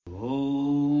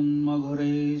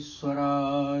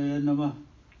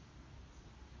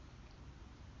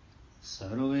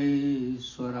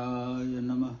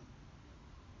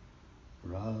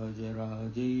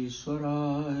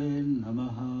Ishwaraya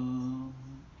Namaha.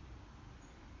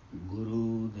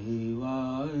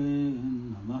 Gurudevaya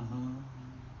Namaha.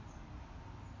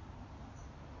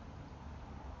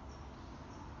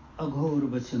 Aghor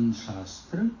Vachan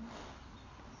Shastra,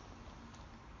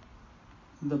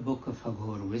 the book of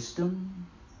Aghor Wisdom,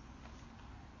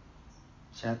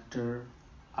 chapter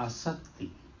Asakti,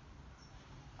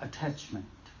 attachment.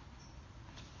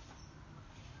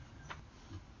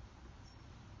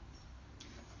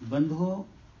 बंधुओं,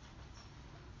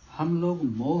 हम लोग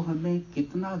मोह में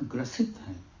कितना ग्रसित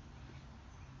हैं।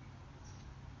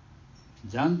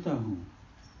 जानता हूं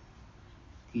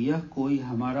कि यह कोई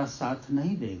हमारा साथ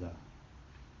नहीं देगा,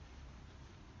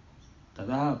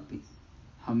 तथापि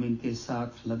हम इनके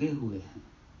साथ लगे हुए हैं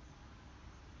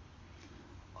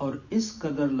और इस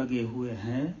कदर लगे हुए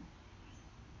हैं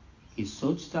कि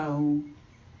सोचता हूं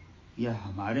यह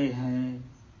हमारे हैं,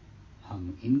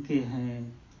 हम इनके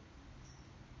हैं।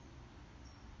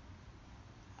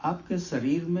 आपके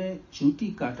शरीर में चूंटी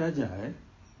काटा जाए,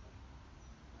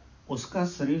 उसका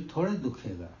शरीर थोड़े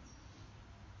दुखेगा,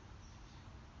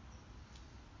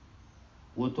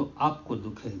 वो तो आपको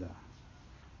दुखेगा।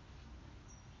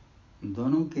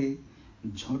 दोनों के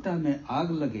झोंटा में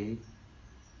आग लगे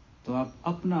तो आप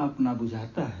अपना अपना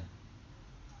बुझाता है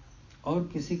और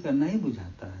किसी का नहीं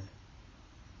बुझाता है।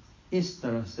 इस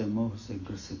तरह से मोह से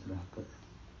ग्रसित रहकर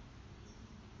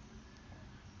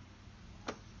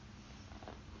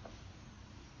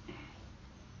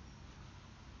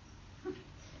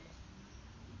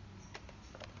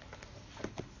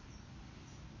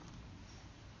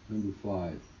Number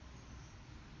 5.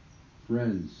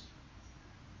 Friends,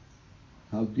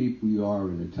 how deep we are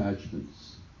in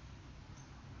attachments.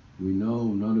 We know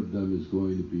none of them is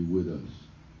going to be with us,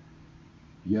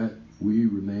 yet we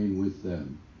remain with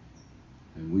them,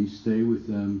 and we stay with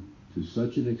them to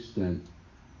such an extent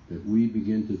that we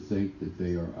begin to think that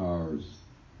they are ours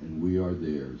and we are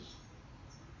theirs.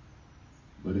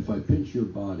 But if I pinch your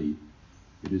body,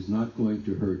 it is not going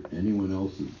to hurt anyone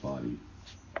else's body.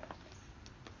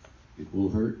 It will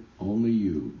hurt only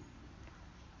you.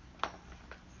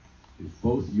 If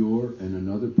both your and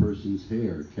another person's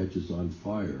hair catches on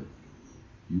fire,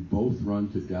 you both run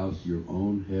to douse your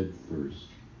own head first.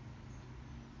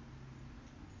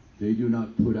 They do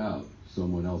not put out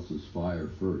someone else's fire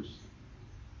first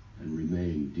and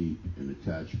remain deep in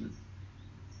attachment.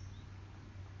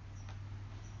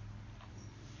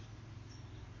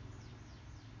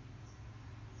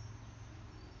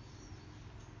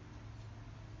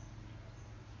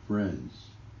 Friends,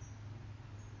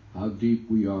 how deep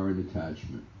we are in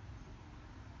attachment.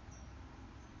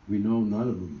 We know none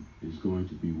of them is going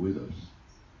to be with us,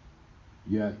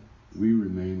 yet we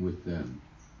remain with them,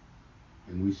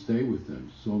 and we stay with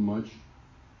them so much,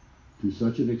 to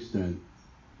such an extent,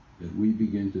 that we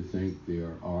begin to think they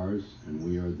are ours and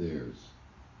we are theirs.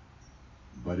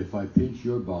 But if I pinch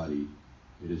your body,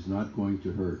 it is not going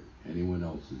to hurt anyone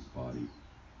else's body.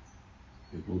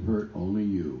 It will hurt only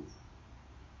you.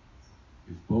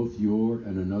 If both your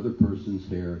and another person's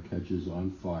hair catches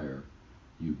on fire,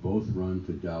 you both run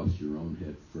to douse your own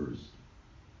head first.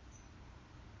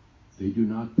 They do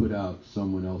not put out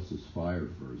someone else's fire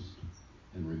first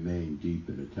and remain deep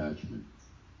in attachment.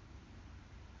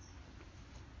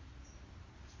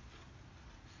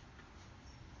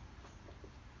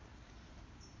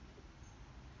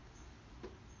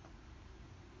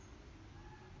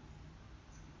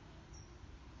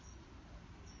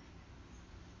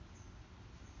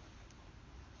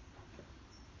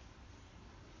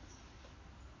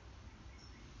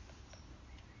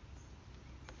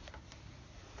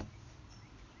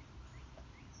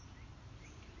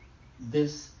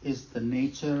 this is the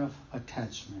nature of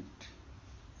attachment.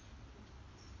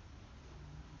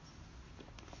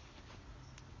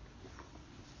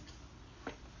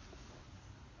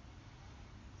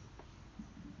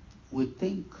 We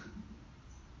think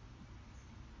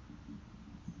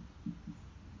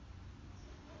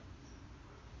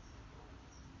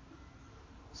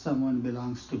someone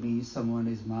belongs to me, someone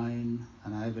is mine,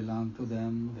 and I belong to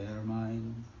them, they are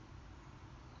mine.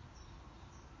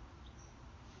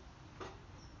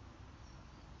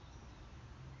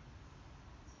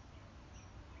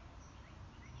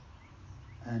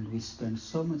 And we spend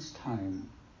so much time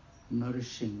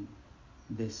nourishing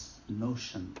this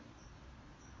notion,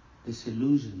 this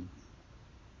illusion.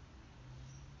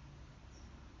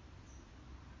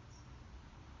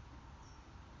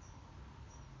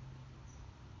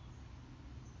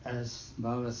 As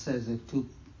Baba says, if two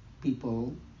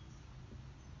people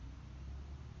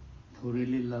who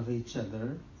really love each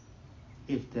other,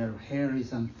 if their hair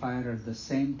is on fire at the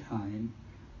same time,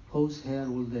 whose hair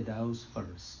will they douse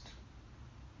first?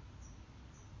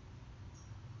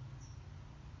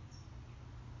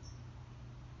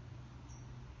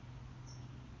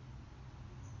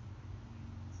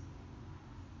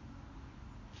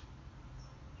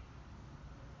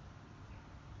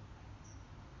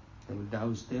 They will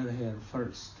douse their hair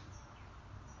first.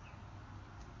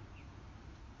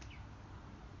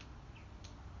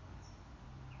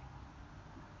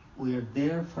 We are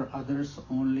there for others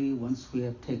only once we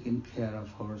have taken care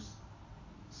of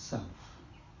ourselves.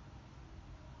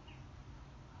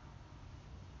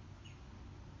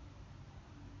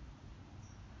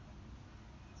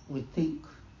 We think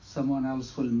someone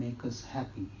else will make us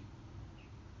happy.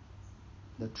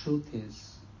 The truth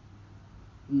is,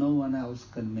 no one else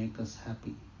can make us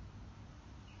happy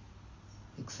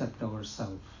except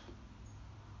ourselves.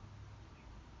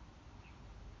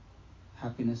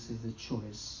 Happiness is a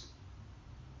choice.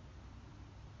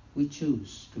 We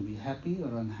choose to be happy or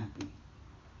unhappy.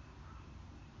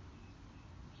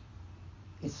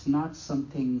 It's not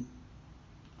something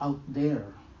out there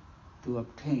to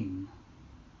obtain.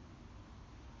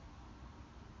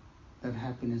 That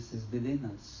happiness is within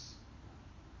us.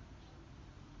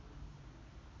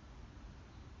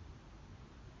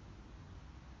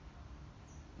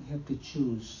 We have to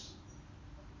choose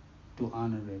to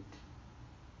honor it.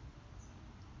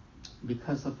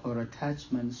 Because of our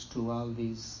attachments to all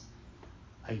these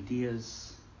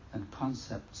ideas and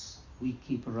concepts, we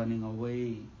keep running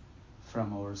away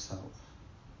from ourselves.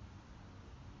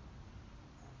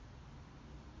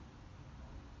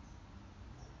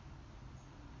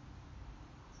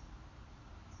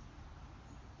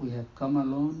 We have come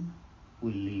alone,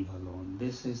 we leave alone.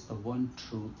 This is the one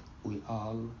truth we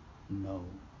all know.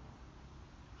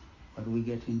 But we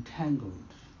get entangled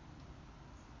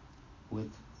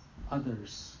with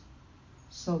others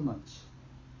so much.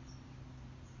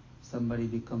 Somebody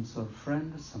becomes our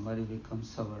friend, somebody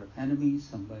becomes our enemy,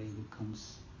 somebody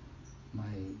becomes my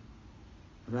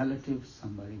relative,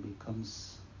 somebody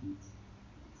becomes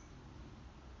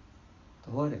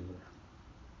whatever.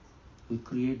 We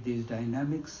create these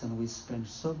dynamics and we spend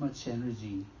so much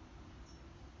energy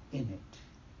in it.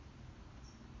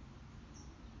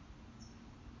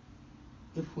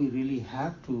 If we really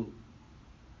have to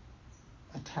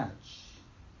attach,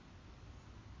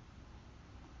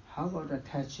 how about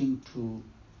attaching to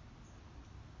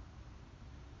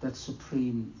that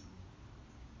supreme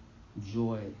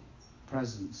joy,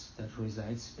 presence that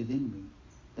resides within me,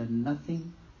 that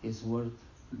nothing is worth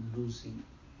losing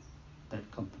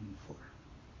that company for?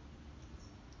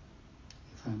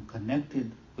 If I'm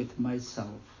connected with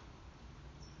myself,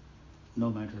 no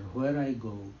matter where I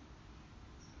go,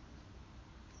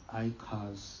 I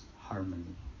cause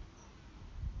harmony.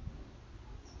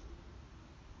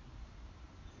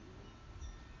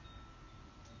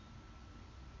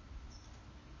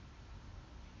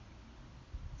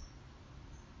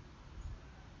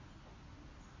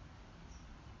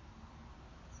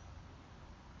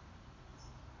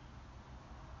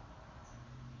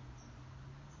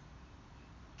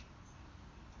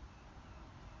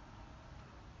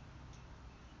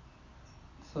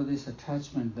 So this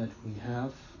attachment that we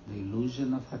have, the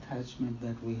illusion of attachment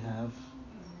that we have,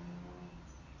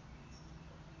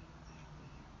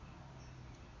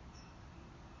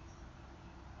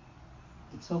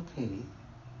 it's okay.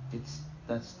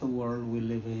 That's the world we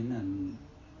live in, and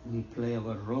we play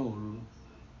our role,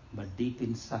 but deep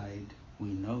inside we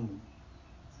know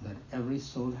that every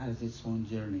soul has its own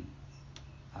journey.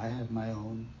 I have my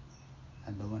own,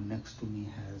 and the one next to me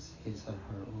has his or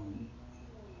her own.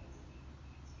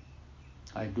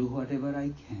 I do whatever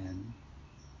I can,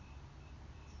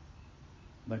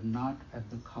 but not at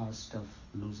the cost of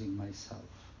losing myself.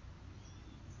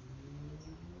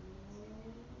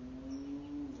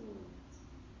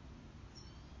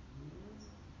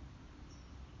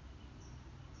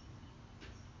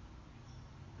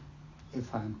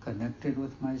 If I'm connected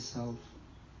with myself,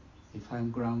 if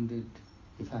I'm grounded,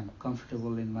 if I'm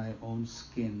comfortable in my own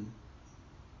skin,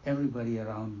 everybody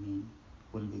around me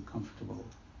will be comfortable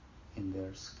in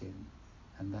their skin.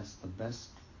 And that's the best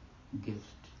gift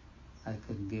I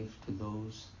can give to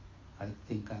those I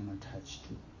think I'm attached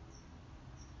to.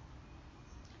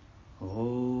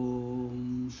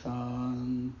 Om Shanti.